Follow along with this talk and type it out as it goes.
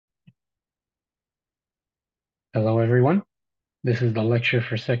Hello, everyone. This is the lecture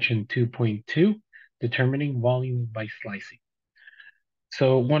for section 2.2, determining volume by slicing.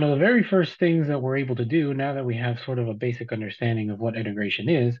 So one of the very first things that we're able to do now that we have sort of a basic understanding of what integration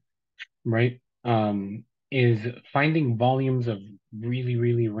is, right, is finding volumes of really,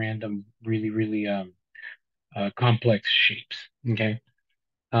 really random, really, really complex shapes, okay?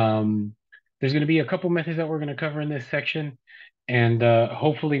 Um, there's going to be a couple methods that we're going to cover in this section. And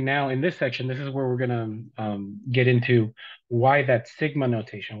hopefully now in this section, this is where we're going to get into why that sigma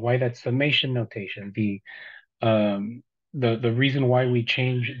notation, why that summation notation, um, the reason why we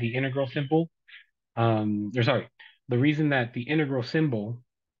change the integral symbol, or sorry, the reason that the integral symbol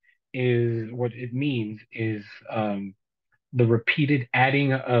is what it means is the repeated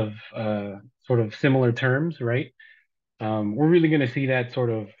adding of sort of similar terms, right? We're really going to see that sort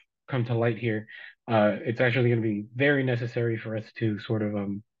of come to light here. It's actually going to be very necessary for us to sort of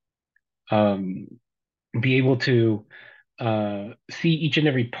um, be able to see each and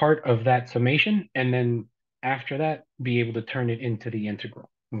every part of that summation, and then after that, be able to turn it into the integral.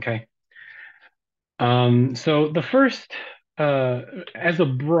 Okay. So the first, uh, as a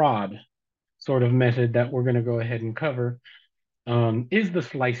broad sort of method that we're going to go ahead and cover, is the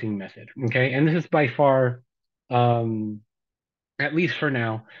slicing method. Okay, and this is by far, um, at least for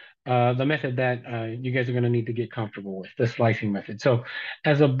now, the method that you guys are going to need to get comfortable with, the slicing method. So,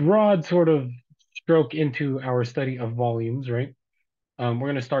 as a broad sort of stroke into our study of volumes, right? We're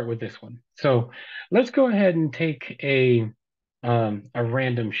going to start with this one. So, let's go ahead and take a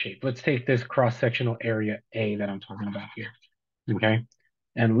random shape. Let's take this cross-sectional area A that I'm talking about here. Okay.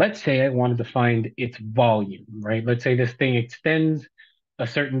 And let's say I wanted to find its volume, right? Let's say this thing extends a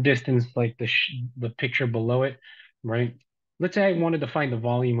certain distance, like the picture below it, right? Let's say I wanted to find the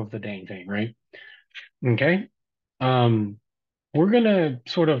volume of the dang thing, right? Okay. Um, we're gonna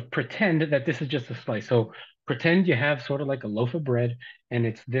sort of pretend that this is just a slice. So pretend you have sort of like a loaf of bread, and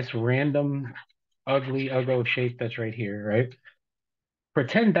it's this random, ugly, uggo shape that's right here, right?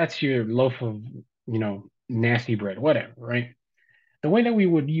 Pretend that's your loaf of, nasty bread, whatever, right? The way that we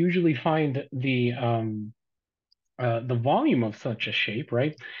would usually find the volume of such a shape,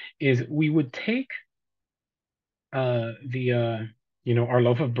 right, is we would take the our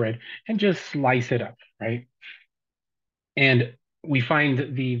loaf of bread and just slice it up, right? And we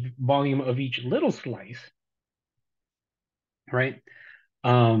find the volume of each little slice, right?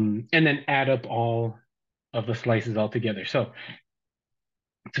 And then add up all of the slices all together. So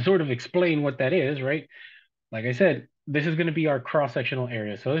to sort of explain what that is, right? Like I said, this is going to be our cross-sectional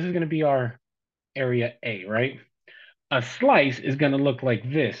area. So this is going to be our area A, right? A slice is going to look like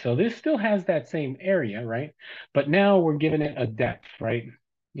this. So this still has that same area, right? But now we're giving it a depth, right?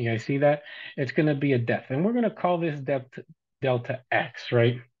 You guys see that? It's going to be a depth. And we're going to call this depth delta X,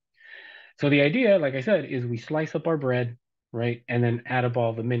 right? So the idea, like I said, is we slice up our bread, right? And then add up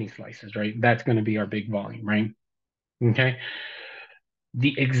all the mini slices, right? That's going to be our big volume, right? Okay.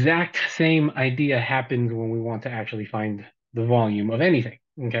 The exact same idea happens when we want to actually find the volume of anything,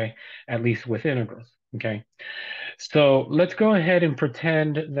 okay? At least with integrals, okay? So let's go ahead and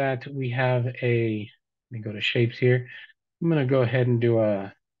pretend that we have let me go to shapes here. I'm going to go ahead and do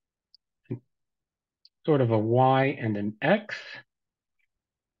a sort of a Y and an X.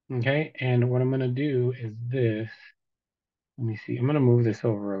 Okay. And what I'm going to do is this. Let me see. I'm going to move this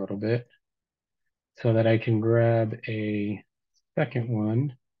over a little bit so that I can grab a second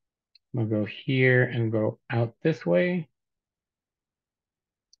one. I'm going to go here and go out this way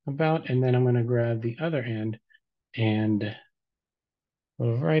about, and then I'm going to grab the other end and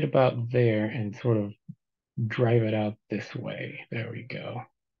go right about there and sort of drive it out this way. There we go.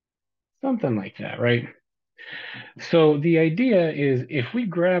 Something like that, right? So the idea is if we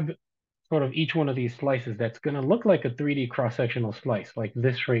grab sort of each one of these slices, that's going to look like a 3D cross-sectional slice, like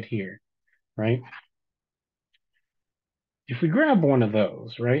this right here, right? If we grab one of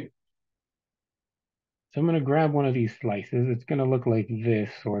those, right? So I'm going to grab one of these slices. It's going to look like this,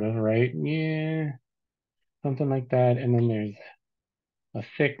 sort of, right? Yeah, something like that. And then there's a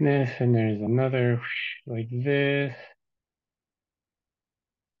thickness, and there's another like this,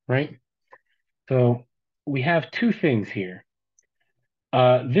 right? So we have two things here.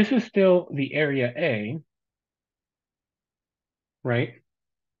 This is still the area A, right?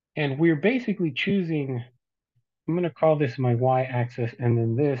 And we're basically choosing, I'm going to call this my y-axis, and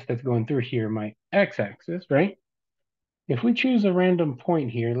then this that's going through here, my x-axis, right? If we choose a random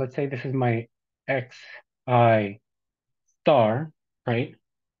point here, let's say this is my xi star, right?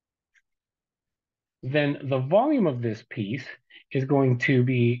 Then the volume of this piece is going to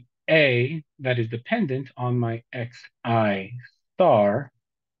be A, that is dependent on my xi star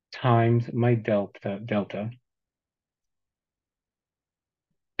times my delta.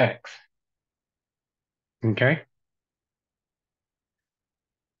 x. Okay?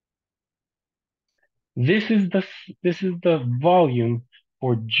 This is the volume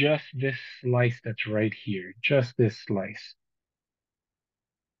for just this slice that's right here. Just this slice.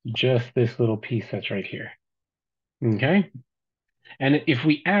 Just this little piece that's right here. Okay? And if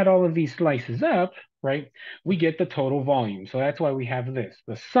we add all of these slices up, right, we get the total volume. So that's why we have this.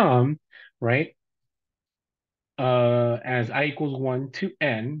 The sum, right, as I equals 1 to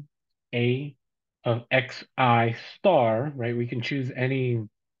n, a of xi star, right?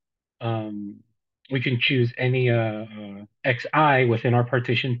 Um, we can choose any xi within our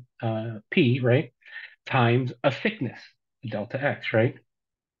partition p, right, times a thickness, delta x, right?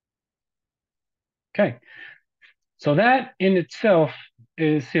 Okay, so that in itself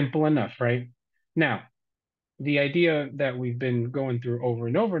is simple enough, right? Now, the idea that we've been going through over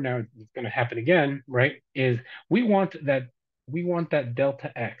and over now, it's going to happen again, right? Is we want that we want that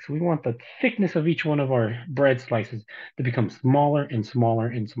delta x. We want the thickness of each one of our bread slices to become smaller and smaller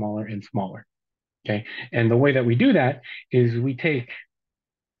and smaller and smaller. Okay. And the way that we do that is we take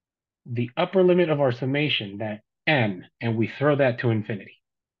the upper limit of our summation, that n, and we throw that to infinity.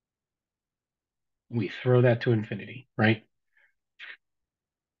 We throw that to infinity, right?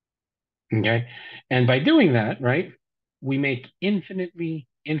 Okay. And by doing that, right, we make infinitely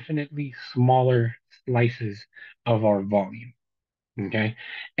smaller slices of our volume. Okay.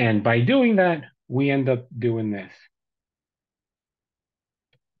 And by doing that, we end up doing this.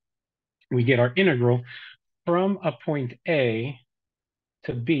 We get our integral from a point A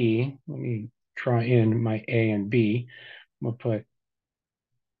to B. Let me try in my A and B. I'm going to put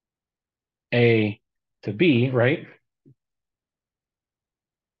A to B, right?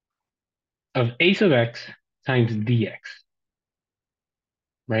 Of a sub x times dx,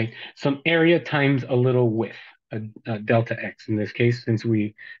 right? Some area times a little width, a delta x in this case, since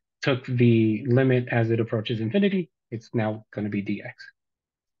we took the limit as it approaches infinity, it's now going to be dx.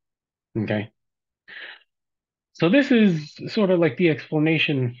 Okay. So this is sort of like the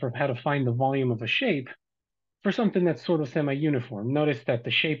explanation for how to find the volume of a shape for something that's sort of semi-uniform. Notice that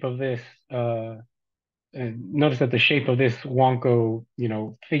the shape of this Wonko,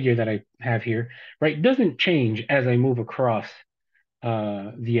 figure that I have here, right, doesn't change as I move across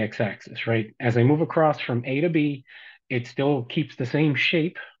the x-axis, right? As I move across from A to B, it still keeps the same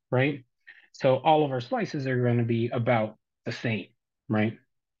shape, right? So all of our slices are going to be about the same, right?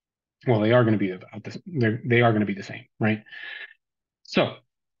 Well, they are going to be about this. They are going to be the same, right? So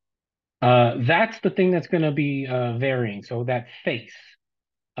that's the thing that's going to be varying. So that face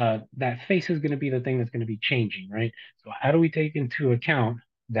is going to be the thing that's going to be changing, right? So how do we take into account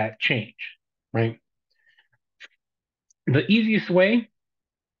that change, right? The easiest way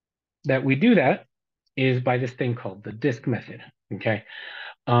that we do that is by this thing called the disk method. Okay.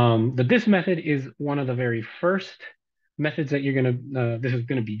 The disk method is one of the very first methods that this is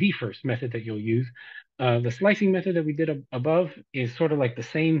gonna be the first method that you'll use. The slicing method that we did above is sort of like the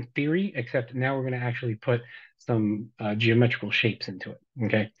same theory, except now we're gonna actually put some geometrical shapes into it.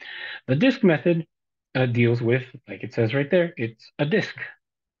 Okay. The disk method deals with, like it says right there, it's a disk.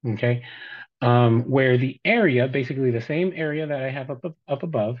 Okay. Where the area, basically the same area that I have up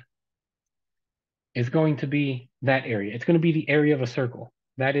above, is going to be that area. It's going to be the area of a circle.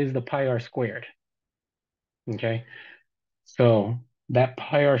 That is the pi r squared. Okay. So that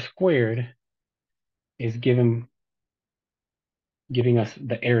pi r squared is giving us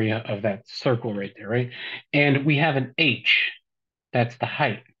the area of that circle right there, right? And we have an h, that's the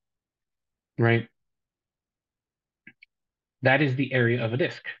height, right? That is the area of a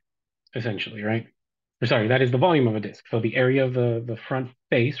disk, essentially, right? Or sorry, that is the volume of a disk. So the area of the front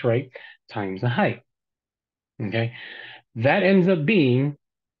face, right, times the height. Okay. That ends up being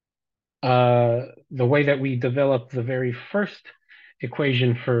the way that we developed the very first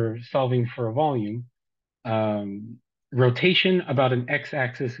equation for solving for a volume, um, rotation about an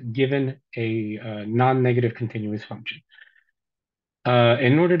x-axis given a non-negative continuous function.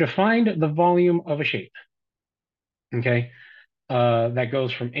 In order to find the volume of a shape, okay, that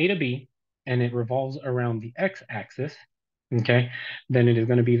goes from A to B and it revolves around the x-axis, okay, then it is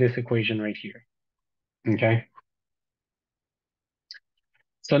going to be this equation right here, okay.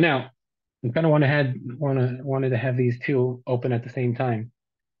 So now I kind of wanted to have these two open at the same time.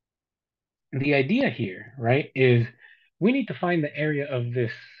 The idea here, right, is we need to find the area of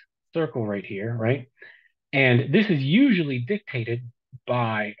this circle right here, right? And this is usually dictated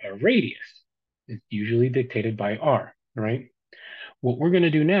by a radius. It's usually dictated by r, right? What we're going to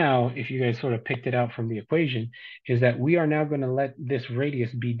do now, if you guys sort of picked it out from the equation, is that we are now going to let this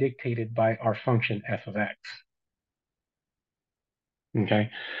radius be dictated by our function f of x. Okay.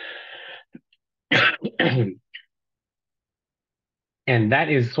 And that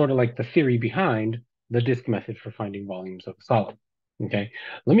is sort of like the theory behind the disk method for finding volumes of a solid. Okay.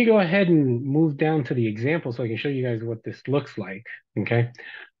 Let me go ahead and move down to the example so I can show you guys what this looks like. Okay.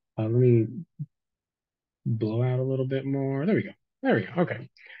 Let me blow out a little bit more. There we go. There we go. Okay.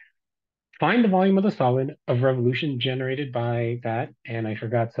 Find the volume of the solid of revolution generated by that. And I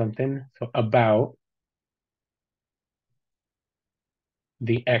forgot something. So about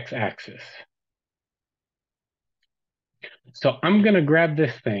the x-axis. So I'm going to grab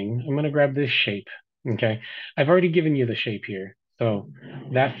this thing. I'm going to grab this shape. Okay. I've already given you the shape here. So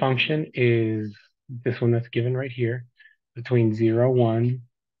that function is this one that's given right here between 0, 1,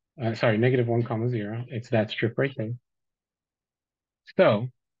 sorry, negative 1 comma 0. It's that strip right there. So,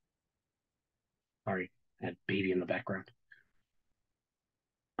 sorry, that baby in the background.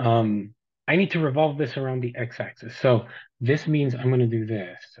 Um, I need to revolve this around the x-axis. So this means I'm going to do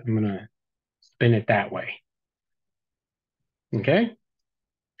this. I'm going to spin it that way. Okay.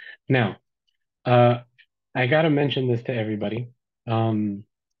 Now, uh, I got to mention this to everybody. Um,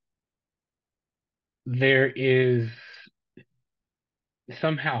 there is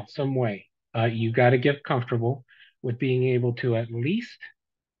somehow, some way, you got to get comfortable with being able to at least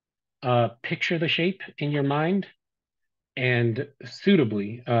picture the shape in your mind and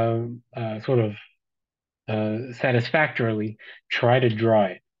suitably, sort of satisfactorily try to draw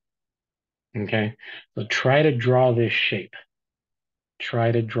it. Okay. So try to draw this shape.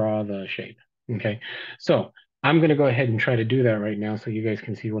 Try to draw the shape. Okay. So I'm going to go ahead and try to do that right now so you guys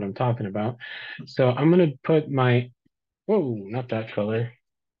can see what I'm talking about. So I'm going to put my, whoa, not that color.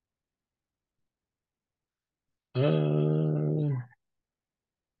 Uh,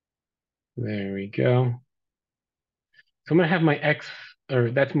 there we go. So I'm going to have my X,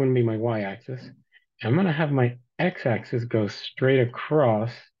 or that's going to be my Y axis. I'm going to have my X axis go straight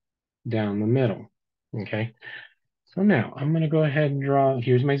across down the middle. Okay. So now I'm going to go ahead and draw.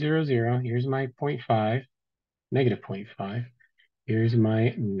 Here's my 0, 0. Here's my 0.5, negative 0.5. Here's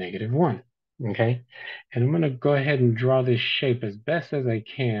my negative 1. Okay. And I'm going to go ahead and draw this shape as best as I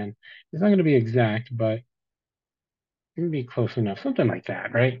can. It's not going to be exact, but it's going to be close enough. Something like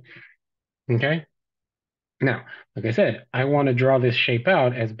that, right? Okay. Now, like I said, I want to draw this shape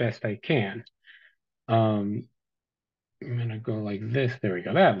out as best I can. Um, I'm going to go like this. There we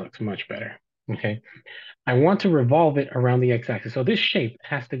go. That looks much better. Okay. I want to revolve it around the x-axis. So this shape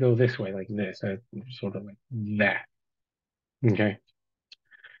has to go this way, like this, sort of like that. Okay.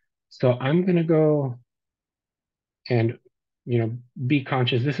 So I'm going to go and, be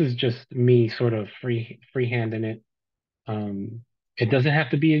conscious. This is just me sort of freehanding it. It doesn't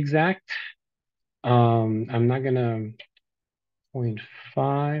have to be exact. I'm not going to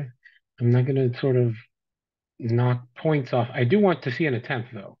 0.5. I'm not going to sort of knock points off. I do want to see an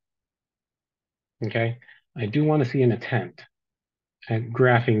attempt though. Okay. I do want to see an attempt at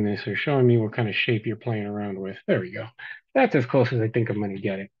graphing this or showing me what kind of shape you're playing around with. There we go. That's as close as I think I'm going to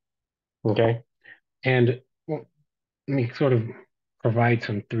get it. Okay. And well, let me sort of provide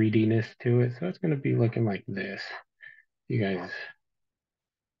some 3D-ness to it. So it's going to be looking like this. You guys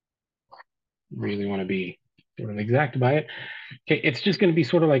really want to be sort of exact by it. Okay. It's just going to be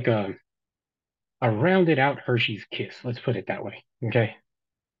sort of like a rounded out Hershey's Kiss. Let's put it that way. Okay.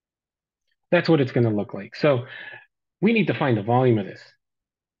 That's what it's going to look like. So we need to find the volume of this.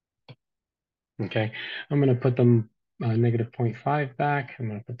 Okay. I'm going to put them negative 0.5 back. I'm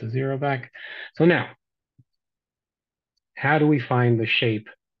going to put the 0 back. So now, how do we find the shape?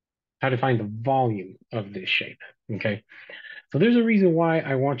 How to find the volume of this shape? Okay. So there's a reason why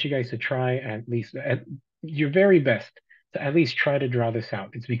I want you guys to try at least at your very best to at least try to draw this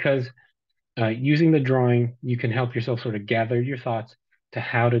out. It's because using the drawing, you can help yourself sort of gather your thoughts to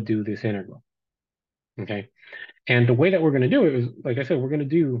how to do this integral. Okay. And the way that we're going to do it is, like I said, we're going to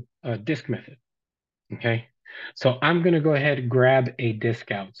do a disk method. Okay. So I'm going to go ahead and grab a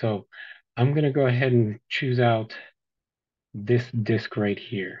disk out. So I'm going to go ahead and choose out this disk right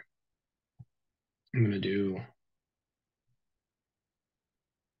here. I'm going to do,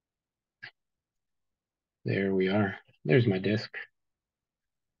 there we are. There's my disk.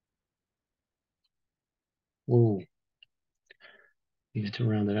 Ooh, needed to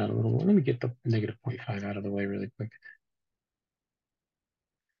round it out a little more. Let me get the negative 0.5 out of the way really quick.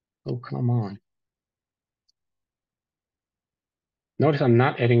 Oh, come on. Notice I'm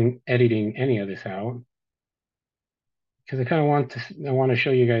not editing any of this out because I kind of want to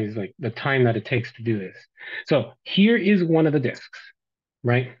show you guys like the time that it takes to do this. So here is one of the disks,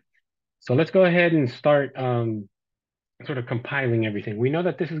 right? So let's go ahead and start sort of compiling everything. We know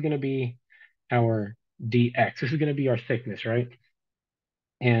that this is going to be our dx. This is going to be our thickness, right?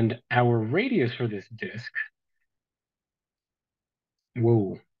 And our radius for this disk,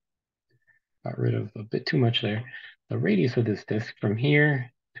 whoa, got rid of a bit too much there. The radius of this disk from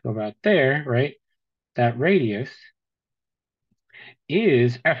here to about there, right? That radius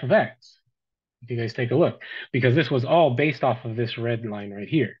is f of x. If you guys take a look, because this was all based off of this red line right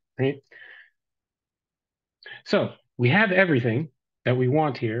here, right? So we have everything that we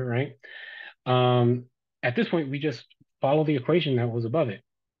want here, right? Um, at this point, we just follow the equation that was above it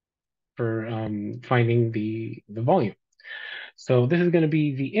for finding the volume. So this is going to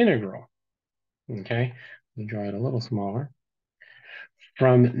be the integral, okay? Let me draw it a little smaller.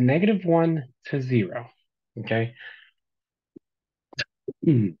 From -1 to 0, okay?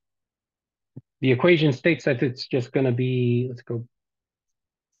 The equation states that it's just going to be, let's go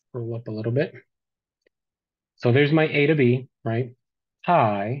scroll up a little bit. So there's my a to b, right?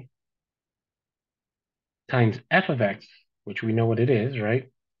 Pi times f of x, which we know what it is,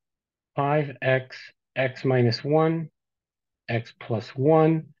 right? 5x, x minus 1, x plus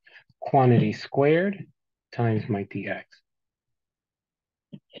 1, quantity squared times my dx.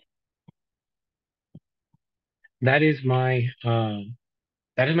 That is my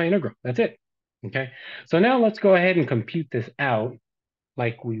integral. That's it. Okay. So now let's go ahead and compute this out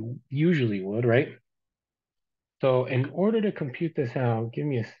like we usually would, right? So in order to compute this out, give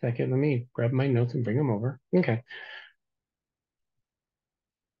me a second. Let me grab my notes and bring them over. Okay.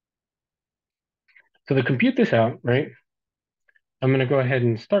 So to compute this out, right, I'm going to go ahead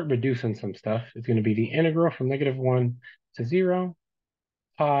and start reducing some stuff. It's going to be the integral from -1 to 0,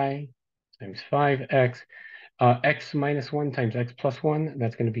 pi times 5x, x minus 1 times x plus 1.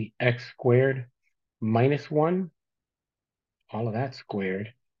 That's going to be x squared minus 1, all of that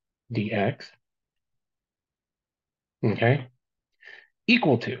squared, dx, okay,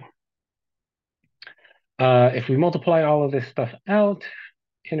 equal to, if we multiply all of this stuff out,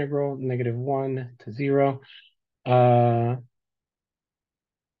 integral -1 to 0,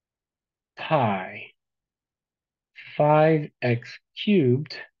 pi 5x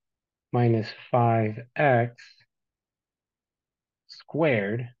cubed minus 5x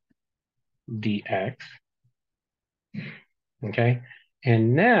squared dx, okay?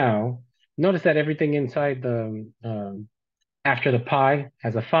 And now, notice that everything inside the, after the pi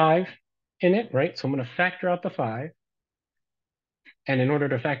has a 5 in it, right? So I'm going to factor out the 5. And in order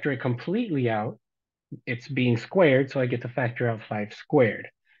to factor it completely out, it's being squared, so I get to factor out 5 squared.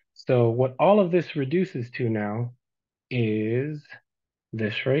 So what all of this reduces to now is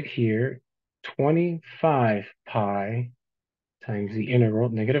this right here, 25 pi times the integral,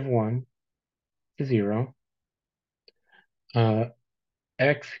 -1 to 0, uh,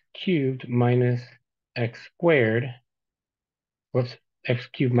 x cubed minus x squared, whoops, x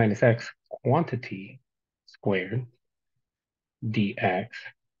cubed minus x quantity squared dx.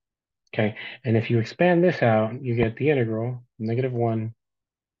 Okay, and if you expand this out, you get the integral -1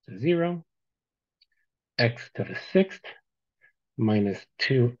 to 0, x to the 6th minus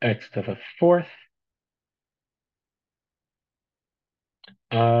 2x to the 4th,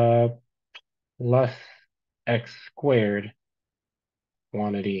 uh, plus x squared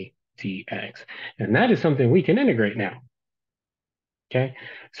quantity dx. And that is something we can integrate now. Okay,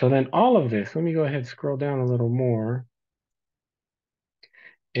 so then all of this, let me go ahead and scroll down a little more,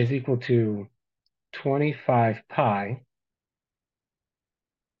 is equal to 25 pi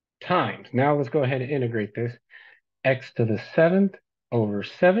times, now let's go ahead and integrate this, x to the 7th over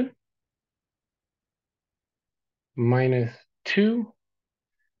 7 minus 2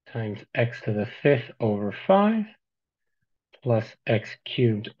 times x to the 5th over 5 plus x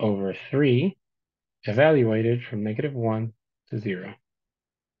cubed over 3, evaluated from -1 to 0.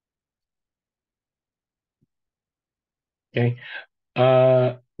 Okay.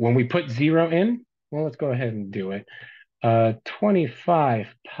 When we put 0 in, well, let's go ahead and do it.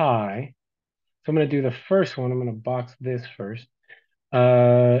 25 pi. So I'm going to do the first one. I'm going to box this first.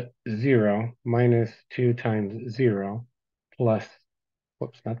 0 minus 2 times 0 plus,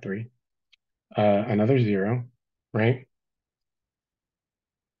 whoops, not 3. Another 0, right?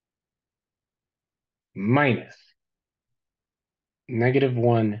 Minus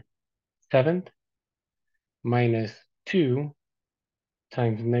 -1/7 minus 2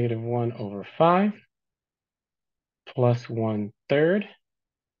 times -1 over 5 plus 1/3.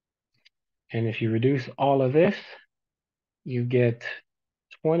 And if you reduce all of this, you get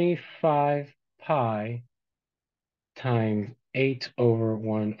 25 pi times 8 over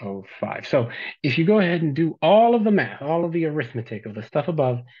 105. So if you go ahead and do all of the math, all of the arithmetic of the stuff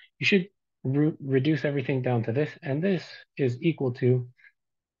above, you should reduce everything down to this, and this is equal to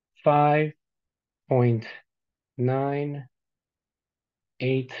 5.9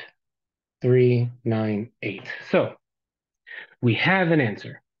 0.8398. So we have an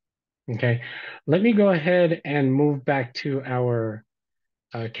answer. Okay, let me go ahead and move back to our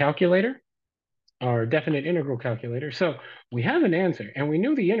calculator, our definite integral calculator. So we have an answer, and we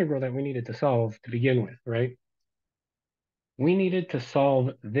knew the integral that we needed to solve to begin with, right? We needed to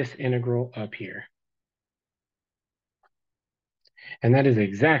solve this integral up here. And that is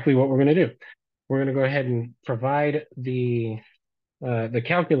exactly what we're going to do. We're going to go ahead and provide the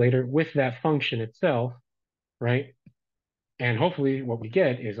calculator with that function itself, right? And hopefully what we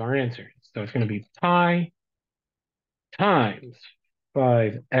get is our answer. So it's going to be pi times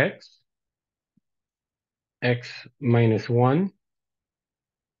 5x, x minus 1,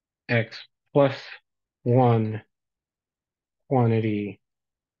 x plus 1 quantity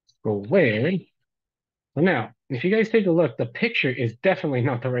squared. So now, if you guys take a look, the picture is definitely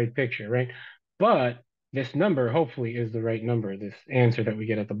not the right picture, right? But this number hopefully is the right number. This answer that we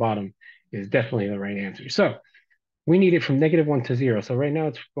get at the bottom is definitely the right answer. So we need it from -1 to 0. So right now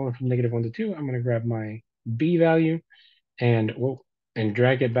it's going from -1 to 2. I'm going to grab my b value and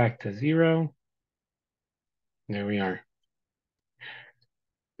drag it back to 0. There we are.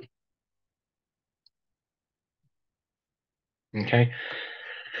 Okay.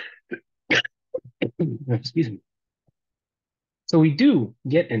 Excuse me. So we do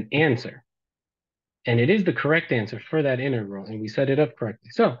get an answer, and it is the correct answer for that integral, and we set it up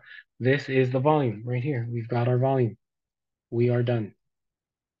correctly. So this is the volume right here. We've got our volume. We are done.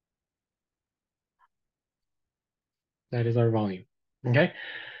 That is our volume. Okay.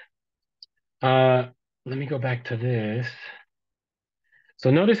 Let me go back to this. So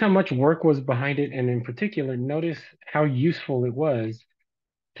notice how much work was behind it, and in particular, notice how useful it was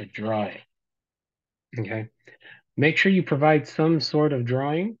to draw it. Okay. Make sure you provide some sort of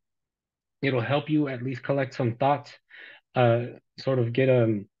drawing. It'll help you at least collect some thoughts, sort of get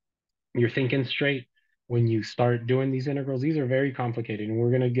your thinking straight when you start doing these integrals. These are very complicated, and we're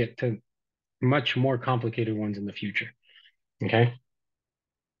going to get to much more complicated ones in the future. Okay.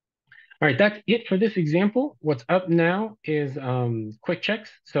 All right, that's it for this example. What's up now is quick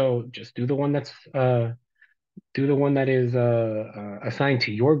checks. So just do the one that is assigned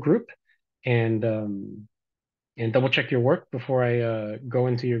to your group, and double check your work before I go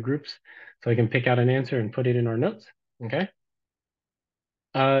into your groups, so I can pick out an answer and put it in our notes. Okay.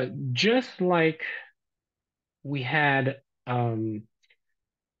 Just like we had the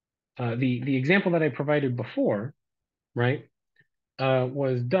example that I provided before, right?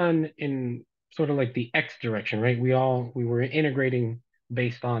 Was done in sort of like the x direction, right? We were integrating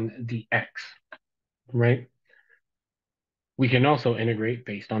based on the x, right? We can also integrate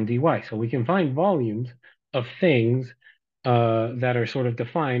based on dy. So we can find volumes of things that are sort of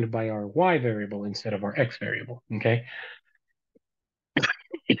defined by our y variable instead of our x variable, okay?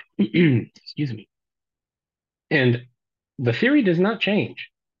 Excuse me. And the theory does not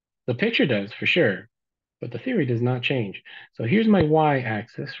change. The picture does for sure, but the theory does not change. So here's my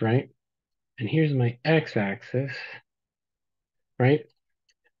y-axis, right? And here's my x-axis, right?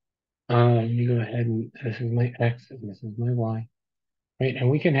 Let me go ahead and this is my x and this is my y, right? And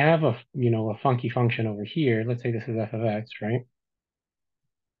we can have a funky function over here. Let's say this is f of x, right?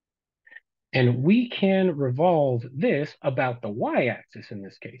 And we can revolve this about the y-axis in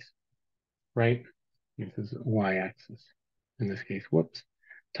this case, right? This is y-axis in this case. Whoops,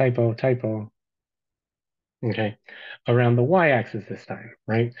 typo. Okay, around the y-axis this time,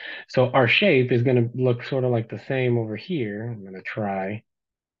 right? So our shape is going to look sort of like the same over here. I'm going to try,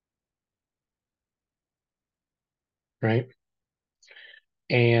 right?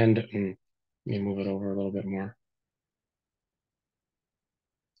 And let me move it over a little bit more.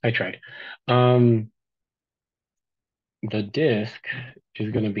 I tried. The disk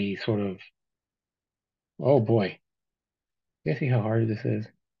is going to be sort of, oh boy, you see how hard this is?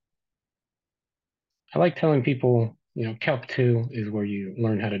 I like telling people, Calc 2 is where you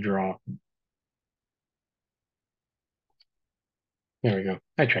learn how to draw. There we go.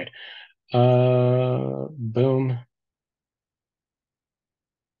 I tried. Boom.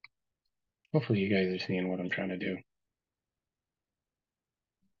 Hopefully you guys are seeing what I'm trying to do.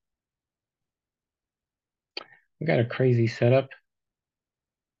 I got a crazy setup,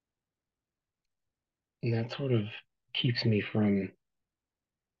 and that sort of keeps me from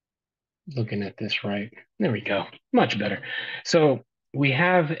looking at this right. There we go. Much better. So we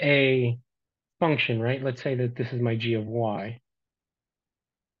have a function, right? Let's say that this is my g of y,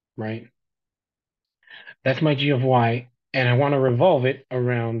 right? That's my g of y, and I want to revolve it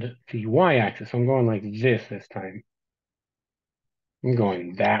around the y-axis. I'm going like this time. I'm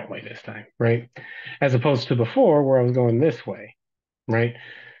going that way this time, right? As opposed to before where I was going this way, right,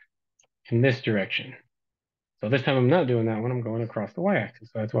 in this direction. So this time I'm not doing that one, I'm going across the y-axis.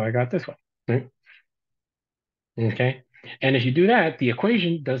 So that's why I got this one, right? Okay. And if you do that, the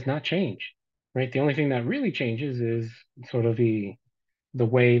equation does not change, right? The only thing that really changes is sort of the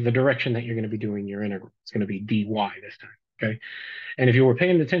direction that you're going to be doing your integral. It's going to be dy this time, okay? And if you were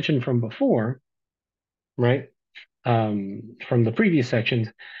paying attention from before, right, from the previous sections,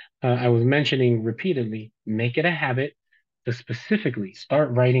 I was mentioning repeatedly, make it a habit to specifically start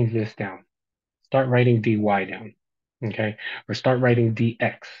writing this down. Start writing dy down, okay? Or start writing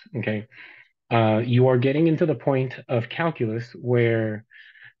dx, okay? You are getting into the point of calculus where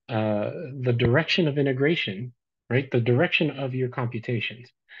the direction of integration, right? The direction of your computations,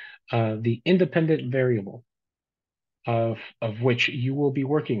 the independent variable of which you will be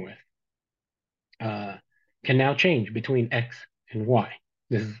working with, uh, can now change between x and y.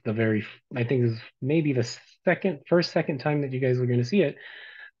 This is I think this is maybe the second time that you guys are going to see it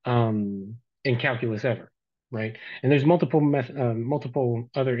in calculus ever, right? And there's multiple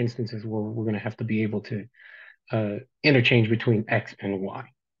other instances where we're going to have to be able to interchange between x and y.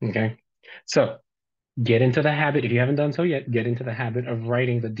 Okay, so get into the habit, if you haven't done so yet, get into the habit of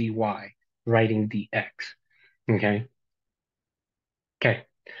writing the dy, writing dx. Okay. Okay.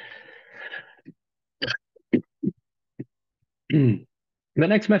 The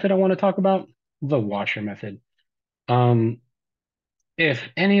next method I want to talk about, the washer method. Um, if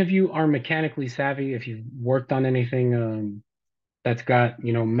any of you are mechanically savvy, if you've worked on anything that's got,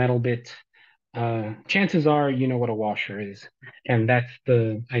 metal bits, chances are you know what a washer is. And that's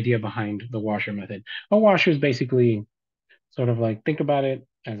the idea behind the washer method. A washer is basically sort of like, think about it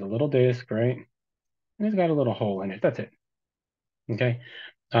as a little disc, right? And it's got a little hole in it. That's it. Okay.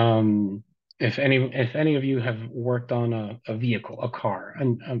 Um, if any of you have worked on a vehicle, a car,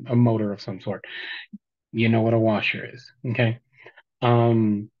 a motor of some sort, you know what a washer is. Okay.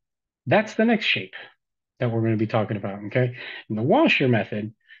 Um, that's the next shape that we're going to be talking about. Okay. And the washer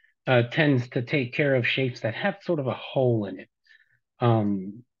method tends to take care of shapes that have sort of a hole in it.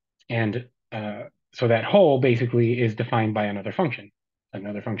 And so that hole basically is defined by another function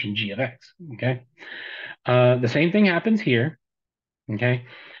g of x. Okay. The same thing happens here. Okay.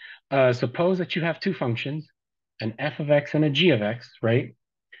 Suppose that you have two functions, an f of x and a g of x, right,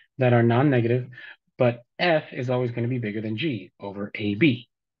 that are non-negative, but f is always going to be bigger than g over ab.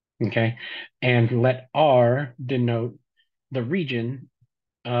 Okay. And let r denote the region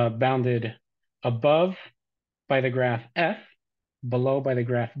bounded above by the graph f, below by the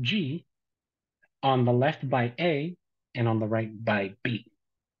graph g, on the left by a, and on the right by b.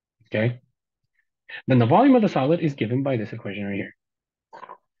 Okay. Then the volume of the solid is given by this equation right here.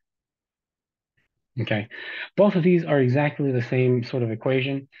 Okay. Both of these are exactly the same sort of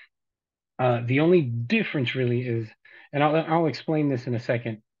equation. The only difference really is, and I'll explain this in a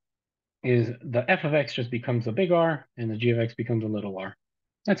second, is the f of x just becomes a big R and the g of x becomes a little r.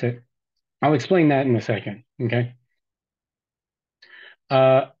 That's it. I'll explain that in a second. Okay.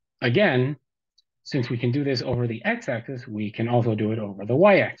 Uh, Again, since we can do this over the x-axis, we can also do it over the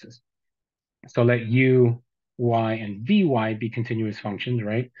y-axis. So let u, y, and vy be continuous functions,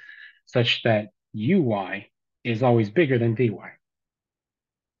 right? Such that uy is always bigger than vy.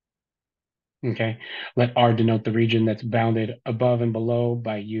 Okay. Let r denote the region that's bounded above and below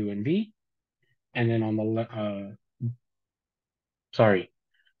by u and v. And then on the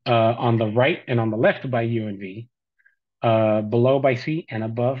right and on the left by u and v, below by c and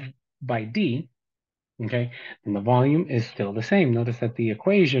above by d. Okay. And the volume is still the same. Notice that the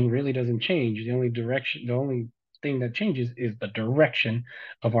equation really doesn't change. The only thing that changes is the direction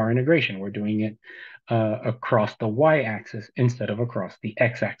of our integration. We're doing it across the y-axis instead of across the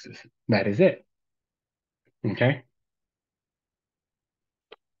x-axis. That is it. Okay.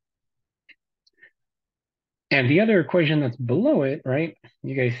 And the other equation that's below it, right?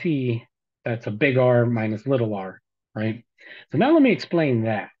 You guys see that's a big R minus little r, right? So now let me explain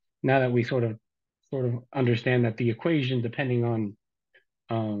that. Now that we sort of understand that the equation, depending on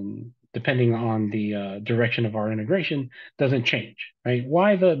the direction of our integration, doesn't change, right?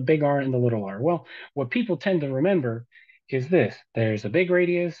 Why the big R and the little r? Well, what people tend to remember is this: there's a big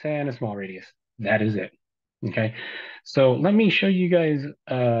radius and a small radius. That is it. Okay. So let me show you guys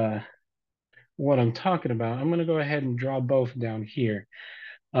what I'm talking about. I'm going to go ahead and draw both down here.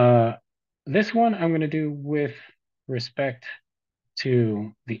 Uh, this one I'm going to do with respect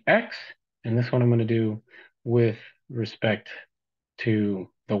to the x, and this one I'm going to do with respect to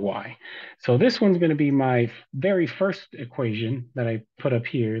the y. So this one's going to be my very first equation that I put up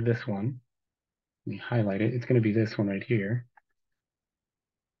here, this one. Let me highlight it. It's going to be this one right here.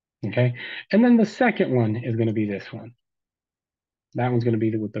 Okay. And then the second one is going to be this one. That one's going to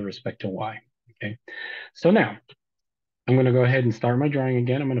be with the respect to y. Okay. So now I'm going to go ahead and start my drawing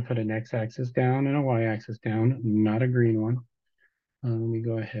again. I'm going to put an x-axis down and a y-axis down, not a green one. Let me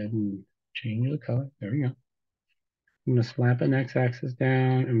go ahead and change the color. There we go. I'm going to slap an x-axis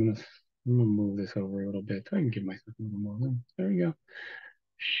down. I'm gonna move this over a little bit so I can give myself a little more room. There we go.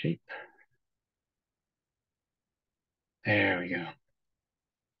 Shape. There we go.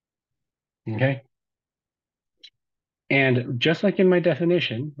 Okay. And just like in my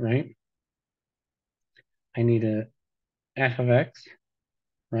definition, right, I need a f of x,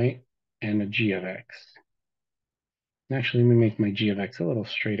 right, and a g of x. Actually, let me make my g of x a little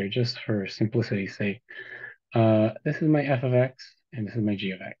straighter just for simplicity's sake. This is my f of x, and this is my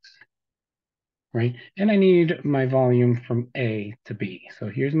g of x, right? And I need my volume from A to B. So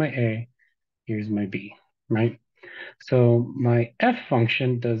here's my A, here's my B, right? So my f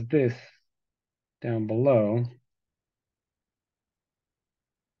function does this down below.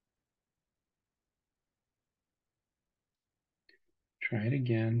 Try it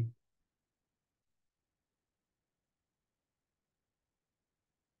again.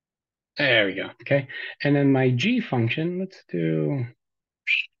 There we go, okay? And then my g function, let's do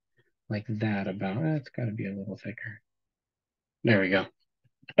like that about, that's gotta be a little thicker. There we go.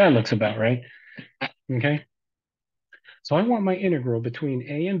 That looks about right, okay? So I want my integral between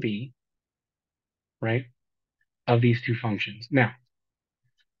A and B, right, of these two functions. Now,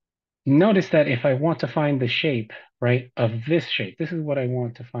 notice that if I want to find the shape, right, of this shape, this is what I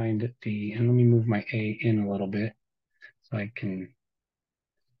want to find the, and let me move my A in a little bit so I can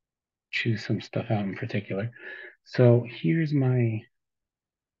choose some stuff out in particular. So here's my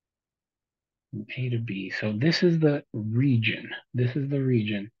A to B. So this is the region. This is the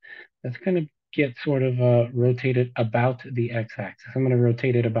region that's going to get sort of rotated about the x-axis. I'm going to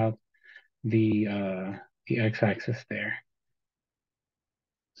rotate it about the x-axis there.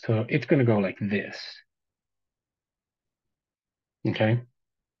 So it's going to go like this. Okay.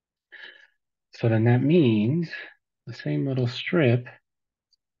 So then that means the same little strip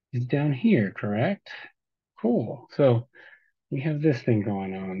is down here, correct? Cool. So we have this thing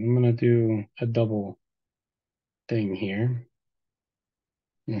going on. I'm going to do a double thing here.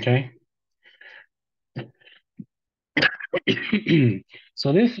 Okay.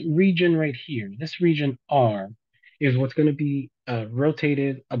 So this region right here, this region R, is what's going to be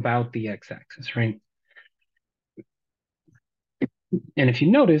rotated about the x-axis, right? And if you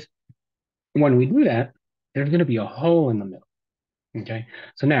notice, when we do that, there's going to be a hole in the middle. Okay.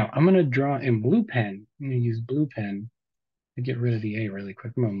 So now I'm going to draw in blue pen. I'm going to use blue pen to get rid of the A really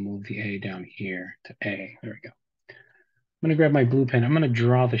quick. I'm going to move the A down here to A. There we go. I'm going to grab my blue pen. I'm going to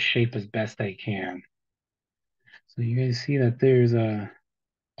draw the shape as best I can. So you guys see that there's a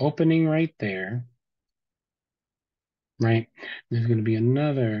opening right there, right? There's going to be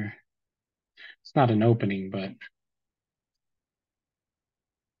another, it's not an opening, but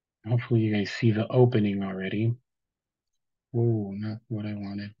hopefully you guys see the opening already. Whoa, not what I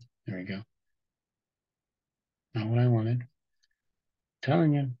wanted. There we go. Not what I wanted. I'm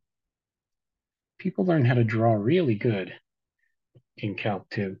telling you, people learn how to draw really good in Calc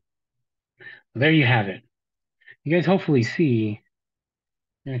 2. There you have it. You guys hopefully see,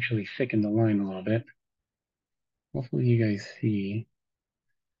 actually thicken the line a little bit. Hopefully you guys see,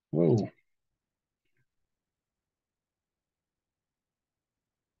 whoa.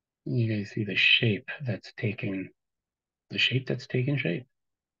 You guys see the shape that's taken, shape.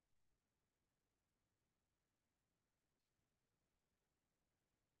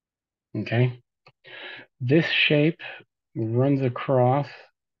 Okay. This shape runs across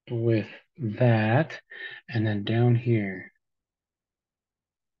with that, and then down here,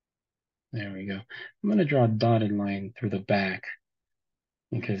 there we go. I'm going to draw a dotted line through the back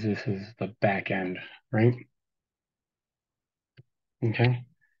because this is the back end, right? Okay.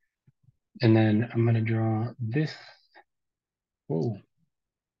 And then I'm going to draw this. Whoa.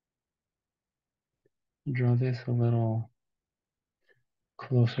 Draw this a little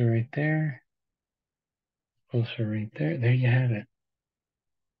closer right there. Closer right there. There you have it.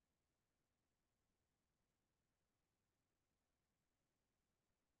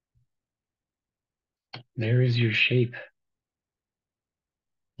 There is your shape.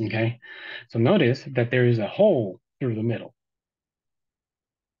 Okay. So notice that there is a hole through the middle.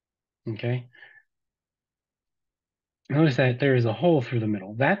 Okay. Notice that there is a hole through the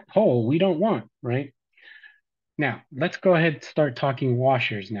middle. That hole we don't want, right? Now, let's go ahead and start talking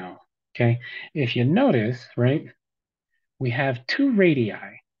washers now. Okay. If you notice, right, we have two radii,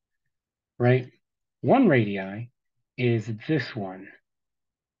 right? One radii is this one.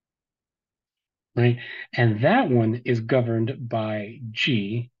 right? And that one is governed by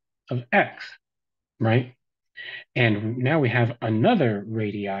g of x, right? And now we have another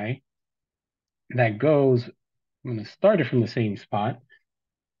radii that goes, I'm going to start it from the same spot,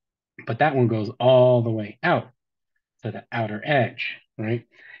 but that one goes all the way out to the outer edge, right?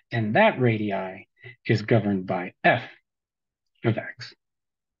 And that radii is governed by f of x,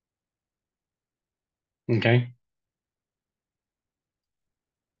 okay?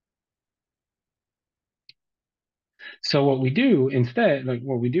 So what we do instead, like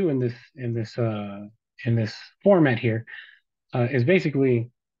what we do in this format here, is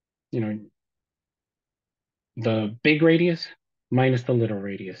basically, you know, the big radius minus the little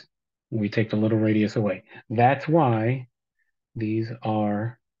radius. We take the little radius away. That's why these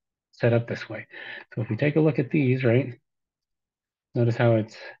are set up this way. So if we take a look at these, right, notice how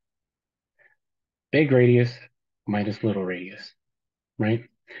it's big radius minus little radius, right?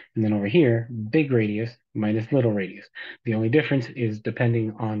 And then over here, big radius minus little radius. The only difference is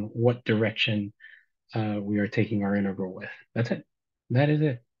depending on what direction we are taking our integral with. That's it. That is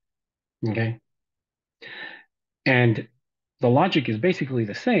it. Okay. And the logic is basically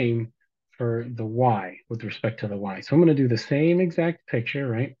the same for the y with respect to the y. So I'm going to do the same exact picture,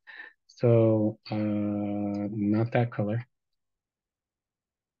 right? So not that color.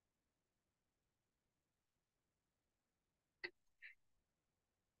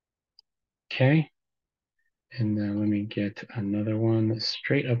 Okay. And then let me get another one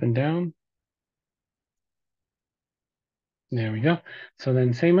straight up and down. There we go. So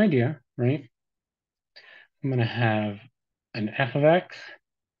then same idea, right? I'm going to have an f of x.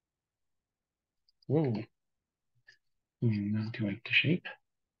 Whoa, not do like the shape.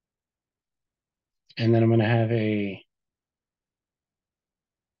 And then I'm going to have a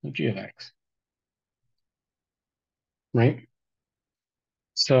g of x, right?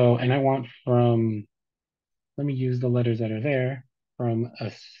 So, and I want from, let me use the letters that are there, from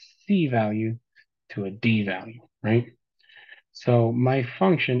a c value to a d value, right? So my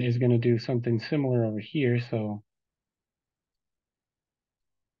function is going to do something similar over here. So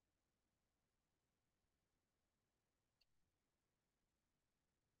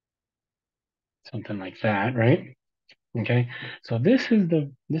something like that, right? Okay. So this is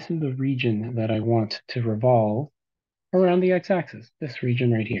the region that I want to revolve around the x-axis, this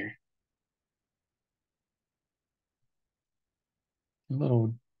region right here. A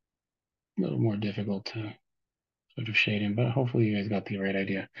little more difficult to sort of shade in, but hopefully you guys got the right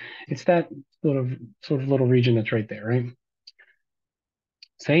idea. It's that sort of little region that's right there, right?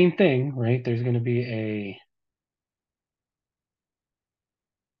 Same thing, right? There's going to be a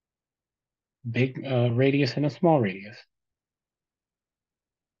big radius and a small radius,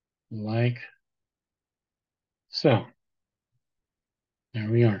 like so. There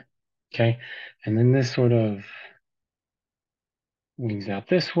we are. Okay. And then this sort of wings out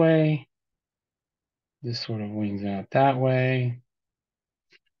this way. This sort of wings out that way,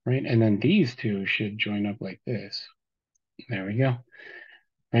 right? And then these two should join up like this. There we go,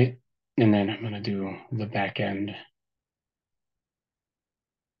 right? And then I'm going to do the back end.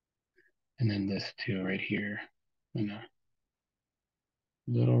 And then this two right here. And a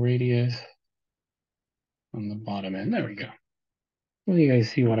little radius on the bottom end. There we go. Well, you guys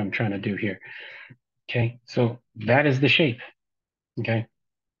see what I'm trying to do here. Okay. So that is the shape. Okay.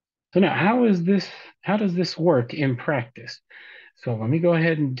 So now how does this work in practice? So let me go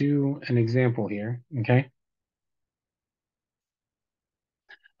ahead and do an example here. Okay.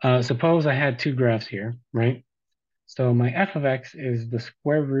 Suppose I had two graphs here, right? So my f of x is the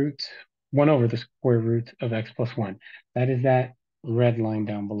square root, 1 over the square root of x plus 1. That is that red line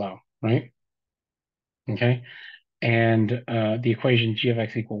down below, right? Okay. And the equation g of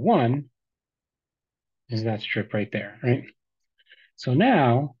x equal 1 is that strip right there, right? So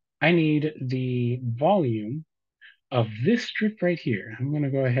now I need the volume of this strip right here. I'm going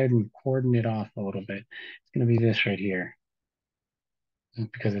to go ahead and cordon it off a little bit. It's going to be this right here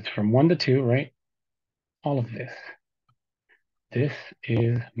because it's from 1 to 2, right? All of this. This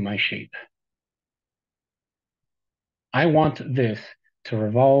is my shape. I want this to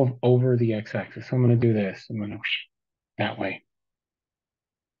revolve over the x-axis. So I'm going to do this. I'm going to that way,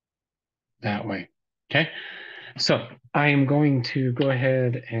 that way. Okay. So I am going to go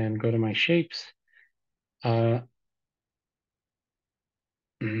ahead and go to my shapes. I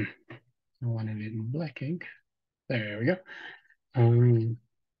wanted it in black ink. There we go.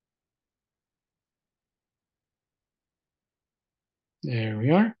 There we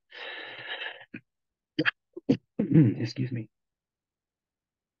are. Excuse me.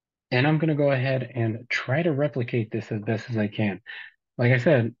 And I'm going to go ahead and try to replicate this as best as I can. Like I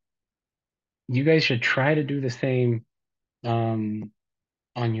said, you guys should try to do the same um,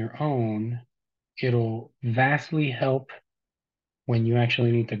 on your own. It'll vastly help when you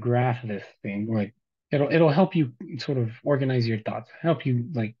actually need to graph this thing. Like it'll help you sort of organize your thoughts, help you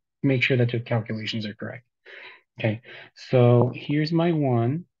like make sure that your calculations are correct. Okay, so here's my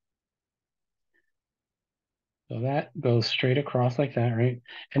one. So that goes straight across like that, right?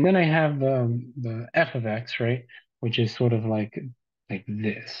 And then I have the f of x, right? Which is sort of like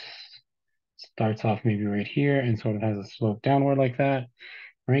this. Starts off maybe right here and sort of has a slope downward like that,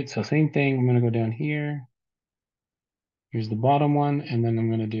 right? So same thing, I'm gonna go down here. Here's the bottom one, and then I'm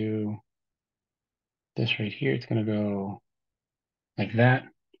gonna do this right here. It's gonna go like that.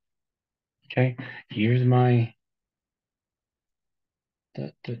 Okay, here's my,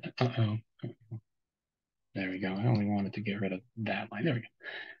 uh-oh, there we go. I only wanted to get rid of that line. There we go.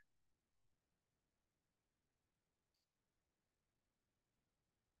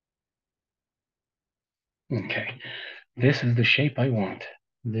 Okay, this is the shape I want.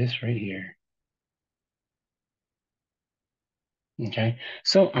 This right here. Okay,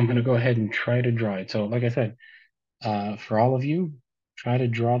 so I'm gonna go ahead and try to draw it. So like I said, for all of you, try to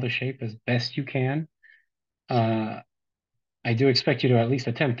draw the shape as best you can. Uh, I do expect you to at least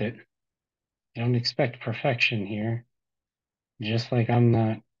attempt it. I don't expect perfection here, just like I'm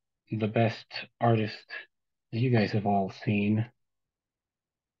not the best artist that you guys have all seen.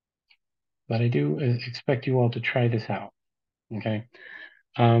 But I do expect you all to try this out. Okay.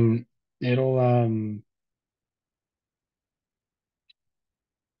 Um, it'll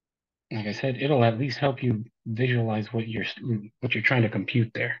like I said, it'll at least help you visualize what you're trying to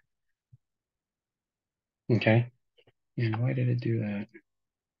compute there. Okay. And why did it do that?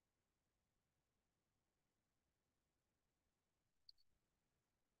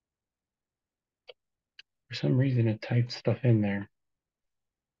 For some reason, it typed stuff in there.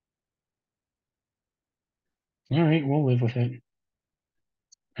 All right, we'll live with it.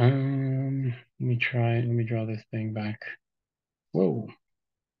 Let me try. Let me draw this thing back. Whoa.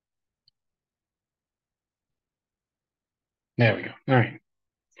 There we go. All right.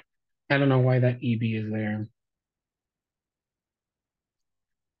 I don't know why that EB is there.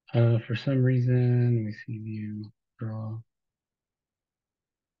 For some reason, let me see view, draw.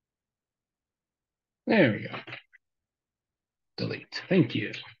 There we go. Delete. Thank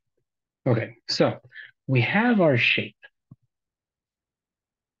you. Okay, so we have our shape.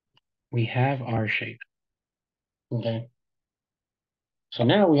 We have our shape. Okay. So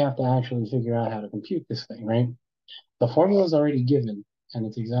now we have to actually figure out how to compute this thing, right? The formula is already given, and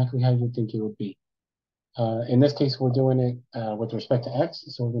it's exactly how you think it would be. In this case, we're doing it with respect to x,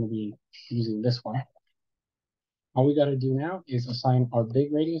 so we're going to be using this one. All we got to do now is assign our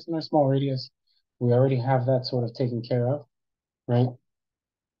big radius and our small radius. We already have that sort of taken care of, right?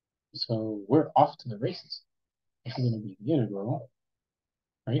 So we're off to the races. It's going to be the integral,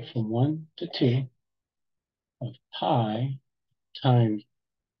 right, from 1 to 2 of pi times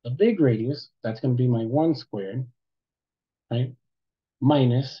the big radius, that's going to be my 1 squared, right,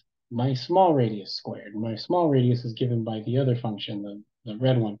 minus my small radius squared. My small radius is given by the other function, the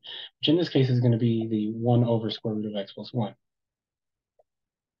red one, which in this case is going to be the 1 over square root of x plus 1.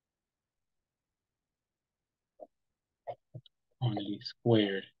 Quantity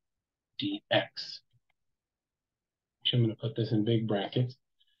squared dx. I'm going to put this in big brackets,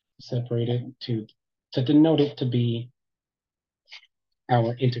 separate it to denote it to be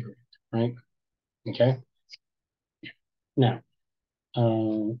our integrand, right? Okay. Now,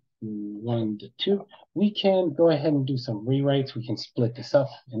 1 to 2, we can go ahead and do some rewrites. We can split this up,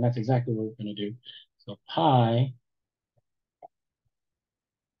 and that's exactly what we're going to do. So pi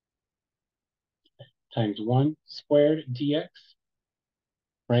times 1 squared dx,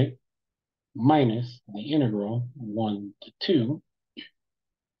 right? Minus the integral 1 to 2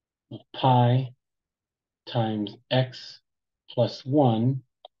 of pi times x plus 1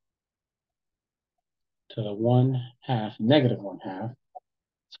 to the 1/2, negative 1/2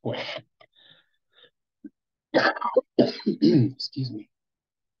 squared. Excuse me.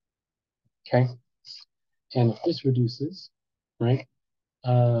 Okay. And if this reduces, right?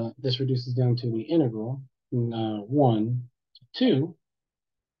 This reduces down to the integral 1 to 2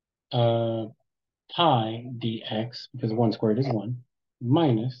 pi dx, because 1 squared is 1,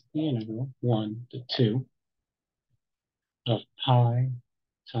 minus the integral 1 to 2 of pi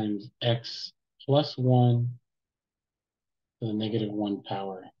times x plus 1 to the negative 1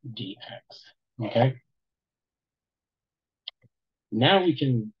 power dx. Okay? Now we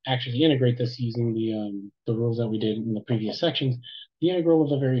can actually integrate this using the rules that we did in the previous sections. The integral of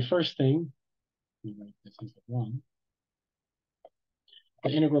the very first thing, let me write this as 1, the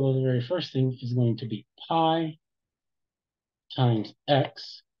integral of the very first thing is going to be pi times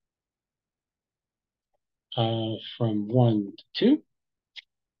x from 1 to 2,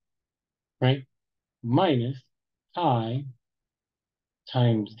 right? Minus pi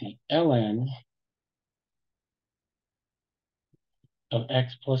times the ln of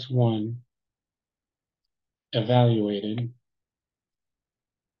x plus 1 evaluated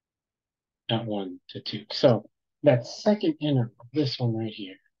at 1 to 2. So that second integral, this one right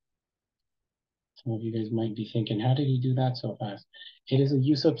here, some of you guys might be thinking, how did he do that so fast? It is a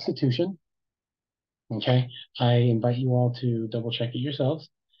u substitution, okay? I invite you all to double check it yourselves,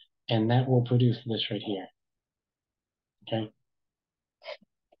 and that will produce this right here, okay?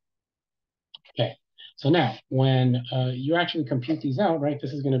 Okay, so now when you actually compute these out, right,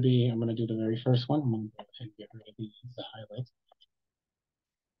 this is going to be, I'm going to do the very first one. I'm going to go ahead and get rid of these, the highlights.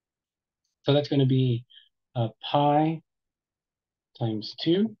 So that's going to be pi times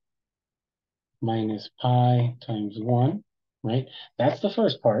 2 minus pi times 1, right? That's the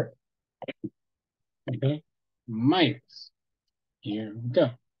first part, okay? Minus, here we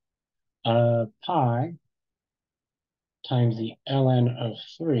go, pi times the ln of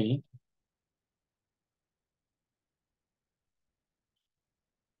 3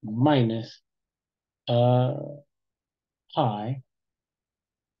 minus pi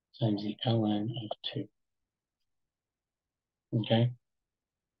times the ln of 2, okay?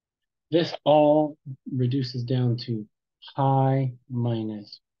 This all reduces down to pi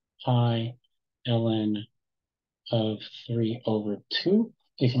minus pi ln of 3 over 2.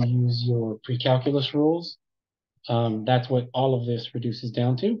 If you use your pre-calculus rules, that's what all of this reduces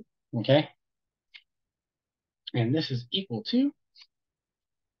down to, okay? And this is equal to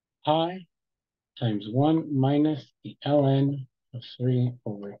pi times 1 minus the ln of 3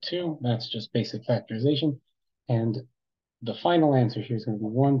 over 2. That's just basic factorization. And the final answer here is going to be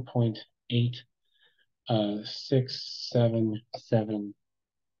 1.86778.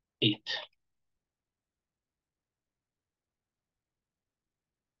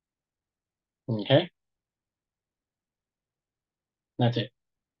 Okay? That's it.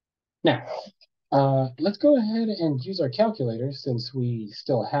 Now, let's go ahead and use our calculator since we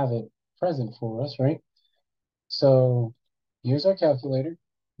still have it present for us, right? So here's our calculator,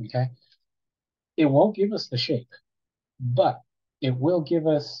 okay? It won't give us the shape, but it will give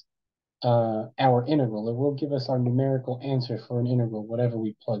us our integral. It will give us our numerical answer for an integral, whatever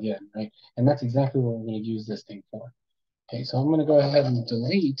we plug in, right? And that's exactly what we're going to use this thing for. Okay, so I'm going to go ahead and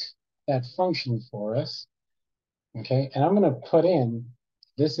delete that function for us, okay? And I'm going to put in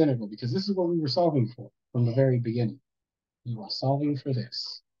this integral because this is what we were solving for from the very beginning. We were solving for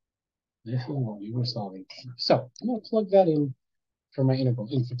this. This is what we were solving for. So I'm going to plug that in for my integral.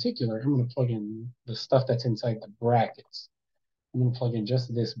 In particular, I'm going to plug in the stuff that's inside the brackets. I'm going to plug in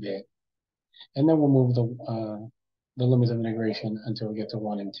just this bit, and then we'll move the limits of integration until we get to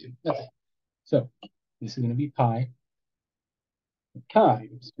 1 and 2. That's it. So this is going to be pi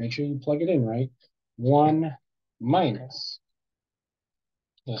times, make sure you plug it in right, 1 minus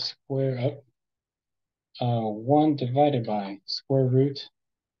the square of 1 divided by square root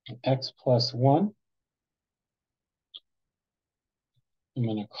of x plus 1. I'm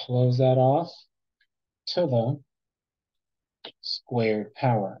going to close that off to the squared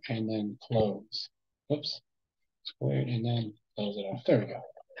power and then close. Oops, squared and then close it off. There we go.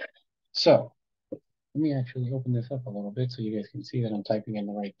 So let me actually open this up a little bit so you guys can see that I'm typing in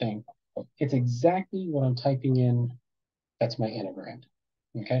the right thing. It's exactly what I'm typing in. That's my integrand,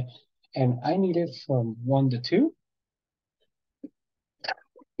 okay? And I need it from 1 to 2.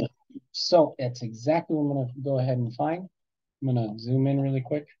 So that's exactly what I'm going to go ahead and find. I'm going to zoom in really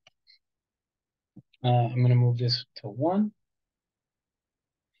quick. I'm going to move this to 1.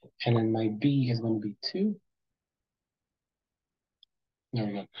 And then my b is going to be 2. There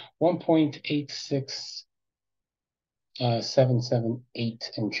we go.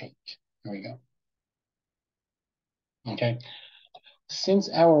 1.86778 and change. There we go. Okay. Since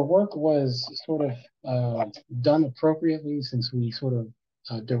our work was sort of done appropriately, since we sort of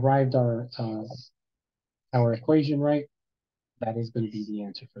derived our equation right, that is going to be the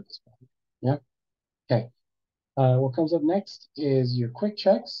answer for this one. Yeah. Okay. What comes up next is your quick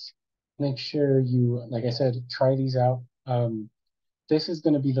checks. Make sure you, like I said, try these out. This is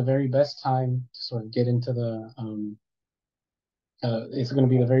going to be the very best time to sort of get into the it's going to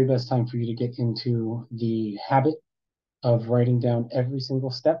be the very best time for you to get into the habit of writing down every single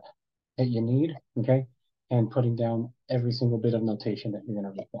step that you need, okay? And putting down every single bit of notation that you're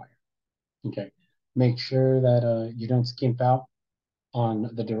going to require, okay? Make sure that you don't skimp out on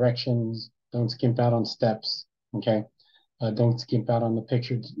the directions, don't skimp out on steps, okay? Don't skimp out on the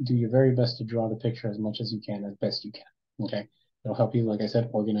picture. Do your very best to draw the picture as much as you can, as best you can. Okay, it'll help you, like I said,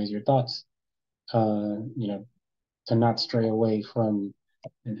 organize your thoughts. To not stray away from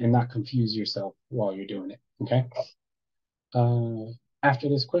and not confuse yourself while you're doing it. Okay. After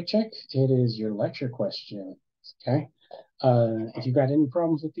this quick check, it is your lecture questions. Okay. If you've got any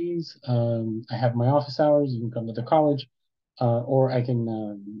problems with these, I have my office hours. You can come to the college, or I can.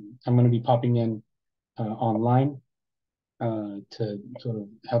 I'm going to be popping in online to sort of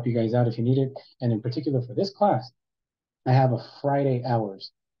help you guys out if you need it. And in particular for this class, I have a Friday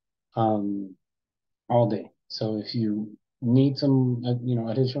hours um, all day. So if you need some,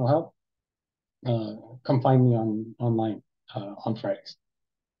 additional help, uh, come find me online on Fridays.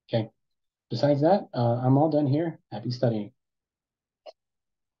 Okay. Besides that, I'm all done here. Happy studying.